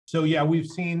So yeah, we've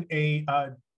seen a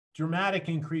dramatic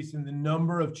increase in the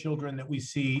number of children that we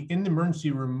see in the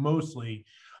emergency room, mostly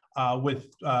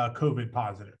with COVID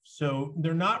positive. So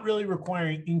they're not really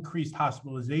requiring increased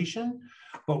hospitalization,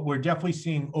 but we're definitely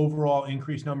seeing overall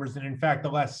increased numbers. And in fact,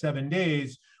 the last 7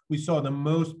 days, we saw the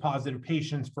most positive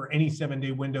patients for any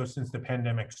 7-day window since the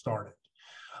pandemic started.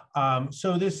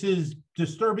 So this is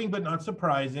disturbing, but not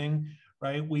surprising,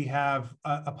 right? We have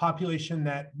a population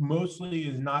that mostly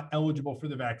is not eligible for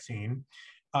the vaccine.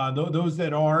 Those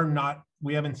that are not,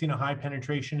 we haven't seen a high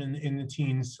penetration in the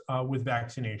teens with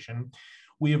vaccination.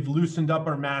 We have loosened up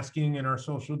our masking and our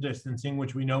social distancing,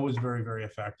 which we know is very, very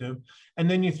effective. And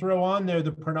then you throw on there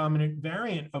the predominant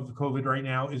variant of COVID right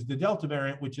now is the Delta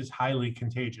variant, which is highly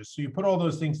contagious. So you put all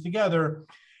those things together,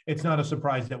 it's not a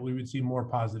surprise that we would see more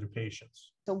positive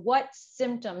patients. So what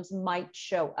symptoms might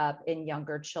show up in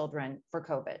younger children for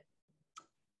COVID?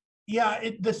 Yeah,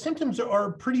 the symptoms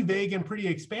are pretty vague and pretty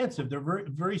expansive. They're very,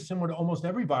 very similar to almost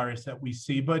every virus that we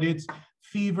see, but it's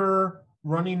fever,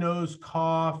 runny nose,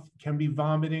 cough, can be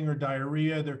vomiting or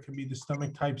diarrhea. There can be the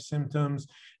stomach type symptoms,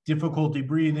 difficulty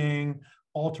breathing,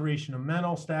 alteration of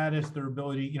mental status, their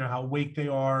ability, how awake they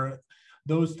are,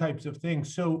 those types of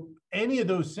things. So any of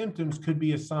those symptoms could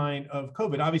be a sign of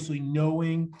COVID. Obviously,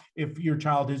 knowing if your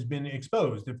child has been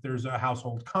exposed, if there's a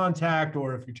household contact,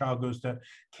 or if your child goes to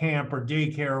camp or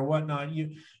daycare or whatnot, you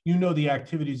know the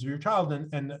activities of your child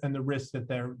and the risks that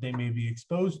they may be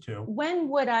exposed to. When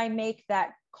would I make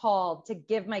that call to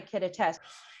give my kid a test?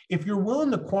 If you're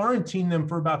willing to quarantine them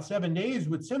for about 7 days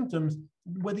with symptoms,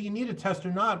 whether you need a test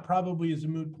or not probably is a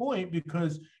moot point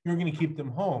because you're going to keep them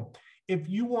home. If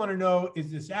you want to know,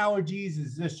 is this allergies?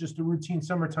 Is this just a routine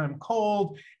summertime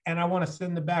cold? And I want to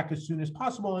send them back as soon as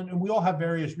possible. And we all have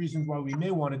various reasons why we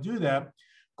may want to do that.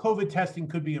 COVID testing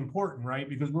could be important, right?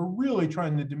 Because we're really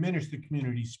trying to diminish the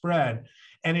community spread.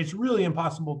 And it's really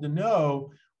impossible to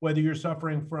know whether you're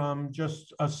suffering from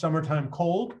just a summertime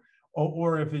cold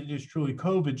or if it is truly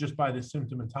COVID just by the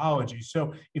symptomatology.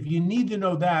 So if you need to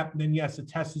know that, then yes, a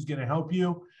test is going to help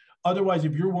you. Otherwise,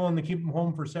 if you're willing to keep them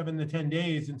home for 7 to 10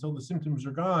 days until the symptoms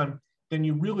are gone, then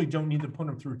you really don't need to put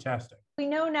them through testing. We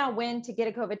know now when to get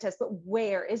a COVID test, but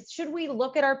where should we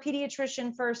look at our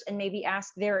pediatrician first and maybe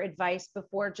ask their advice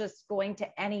before just going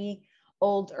to any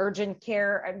old urgent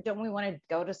care? Don't we want to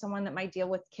go to someone that might deal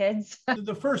with kids?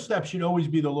 The first step should always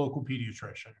be the local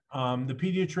pediatrician. The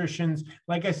pediatricians,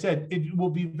 like I said, it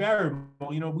will be variable.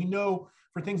 We know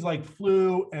for things like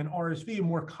flu and RSV,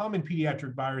 more common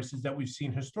pediatric viruses that we've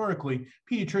seen historically,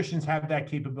 pediatricians have that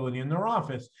capability in their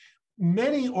office.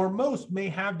 Many or most may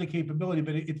have the capability,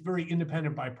 but it's very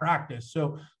independent by practice.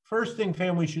 So first thing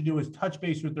families should do is touch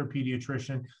base with their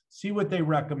pediatrician, see what they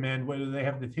recommend, whether they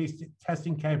have the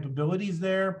testing capabilities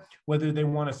there, whether they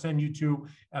want to send you to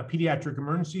a pediatric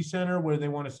emergency center, whether they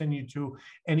want to send you to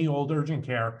any old urgent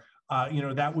care.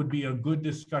 That would be a good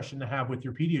discussion to have with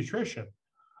your pediatrician.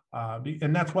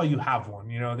 And that's why you have one.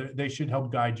 They should help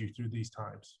guide you through these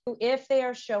times. If they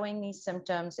are showing these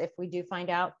symptoms, if we do find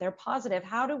out they're positive,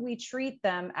 how do we treat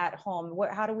them at home?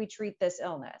 How do we treat this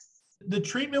illness? The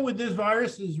treatment with this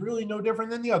virus is really no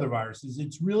different than the other viruses.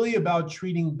 It's really about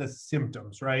treating the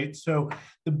symptoms, right? So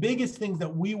the biggest things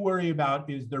that we worry about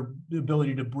is their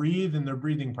ability to breathe and their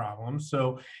breathing problems.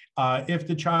 So if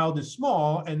the child is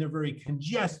small and they're very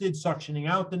congested, suctioning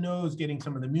out the nose, getting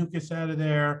some of the mucus out of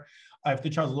there. If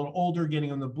the child's a little older, getting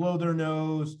them to blow their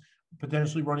nose,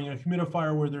 potentially running a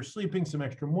humidifier where they're sleeping, some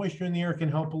extra moisture in the air can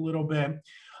help a little bit.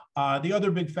 The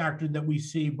other big factor that we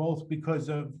see, both because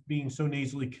of being so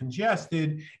nasally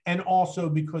congested and also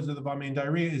because of the vomiting and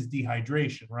diarrhea, is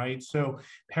dehydration, right? So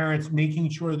parents making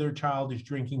sure their child is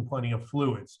drinking plenty of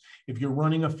fluids. If you're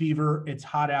running a fever, it's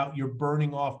hot out, you're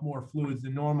burning off more fluids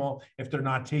than normal. If they're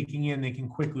not taking in, they can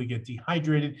quickly get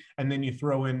dehydrated. And then you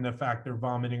throw in the fact they're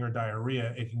vomiting or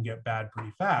diarrhea, it can get bad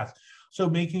pretty fast. So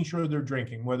making sure they're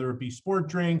drinking, whether it be sport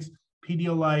drinks,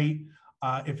 Pedialyte,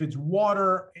 if it's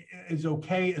water, is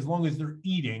okay as long as they're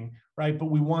eating, right? But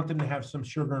we want them to have some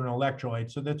sugar and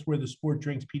electrolytes. So that's where the sport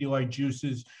drinks, Pedialyte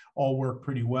juices all work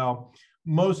pretty well.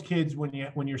 Most kids, when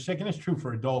you're sick, and it's true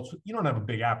for adults, you don't have a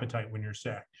big appetite when you're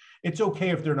sick. It's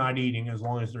okay if they're not eating as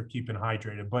long as they're keeping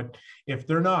hydrated. But if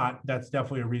they're not, that's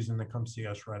definitely a reason to come see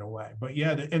us right away. But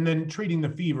yeah, and then treating the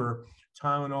fever,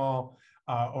 Tylenol,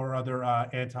 or other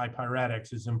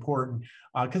antipyretics is important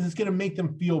because it's going to make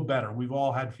them feel better. We've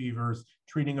all had fevers.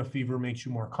 Treating a fever makes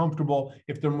you more comfortable.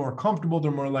 If they're more comfortable, they're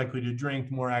more likely to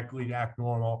drink, more likely to act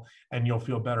normal, and you'll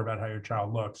feel better about how your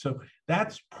child looks. So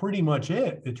that's pretty much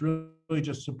it. It's really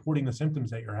just supporting the symptoms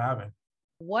that you're having.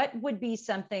 What would be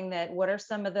something what are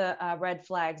some of the red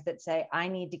flags that say, I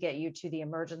need to get you to the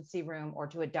emergency room or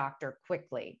to a doctor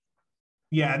quickly?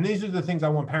 Yeah, and these are the things I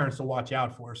want parents to watch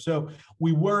out for. So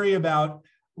we worry about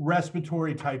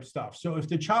respiratory type stuff. So if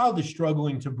the child is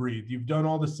struggling to breathe, you've done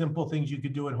all the simple things you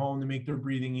could do at home to make their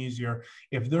breathing easier.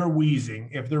 If they're wheezing,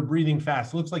 if they're breathing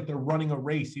fast, it looks like they're running a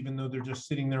race, even though they're just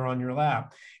sitting there on your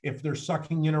lap. If they're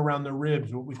sucking in around the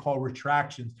ribs, what we call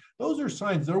retractions, those are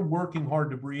signs they're working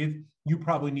hard to breathe. You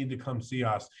probably need to come see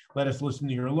us. Let us listen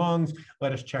to your lungs.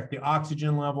 Let us check the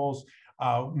oxygen levels.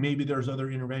 Maybe there's other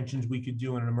interventions we could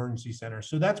do in an emergency center.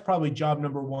 So that's probably job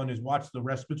number one, is watch the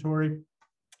respiratory.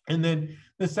 And then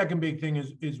the second big thing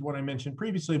is what I mentioned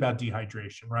previously about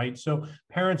dehydration, right? So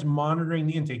parents monitoring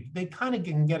the intake, they kind of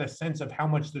can get a sense of how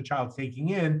much the child's taking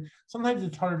in. Sometimes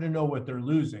it's harder to know what they're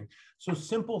losing. So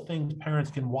simple things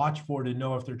parents can watch for to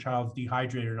know if their child's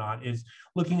dehydrated or not is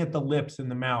looking at the lips and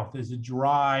the mouth. Is it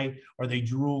dry? Are they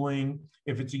drooling?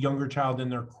 If it's a younger child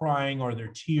and they're crying, are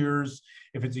there tears?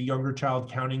 If it's a younger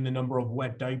child, counting the number of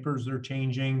wet diapers they're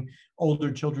changing.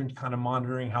 Older children kind of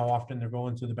monitoring how often they're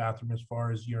going to the bathroom as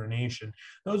far as urination.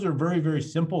 Those are very, very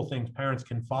simple things parents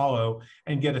can follow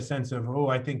and get a sense of, oh,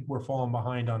 I think we're falling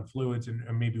behind on fluids and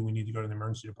maybe we need to go to the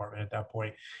emergency department at that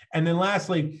point. And then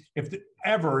lastly,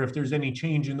 if there's any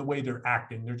change in the way they're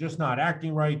acting, they're just not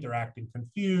acting right, they're acting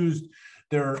confused,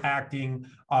 they're acting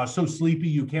so sleepy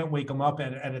you can't wake them up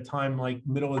at a time like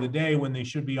middle of the day when they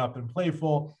should be up and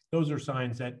playful, those are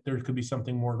signs that there could be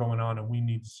something more going on and we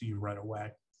need to see you right away.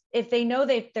 If they know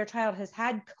their child has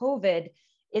had COVID,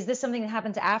 is this something that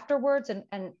happens afterwards,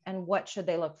 and what should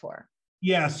they look for?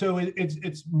 Yeah, so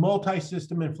it's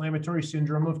multi-system inflammatory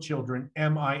syndrome of children,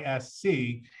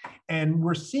 MISC, and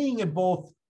we're seeing it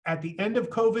both at the end of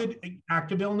COVID,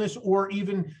 active illness, or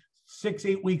even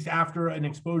 6-8 weeks after an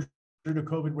exposure to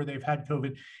COVID where they've had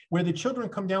COVID, where the children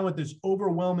come down with this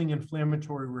overwhelming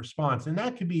inflammatory response. And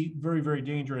that could be very, very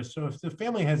dangerous. So if the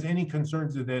family has any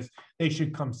concerns of this, they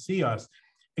should come see us.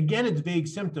 Again, it's vague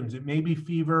symptoms. It may be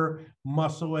fever,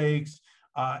 muscle aches,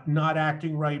 not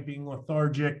acting right, being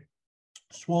lethargic,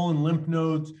 swollen lymph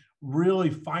nodes, really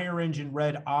fire engine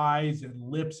red eyes and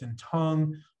lips and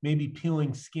tongue, maybe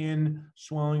peeling skin,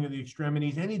 swelling of the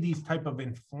extremities, any of these type of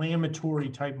inflammatory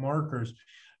type markers.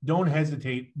 Don't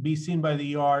hesitate, be seen by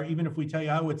the ER. Even if we tell you,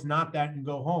 oh, it's not that, and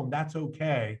go home, that's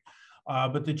okay.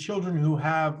 But the children who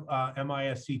have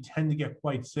MISC tend to get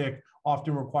quite sick,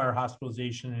 often require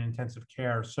hospitalization and intensive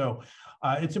care. So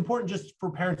it's important just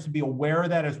for parents to be aware of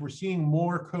that. As we're seeing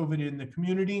more COVID in the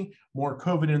community, more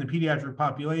COVID in the pediatric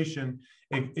population,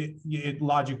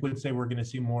 logic would say we're going to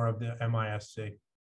see more of the MISC.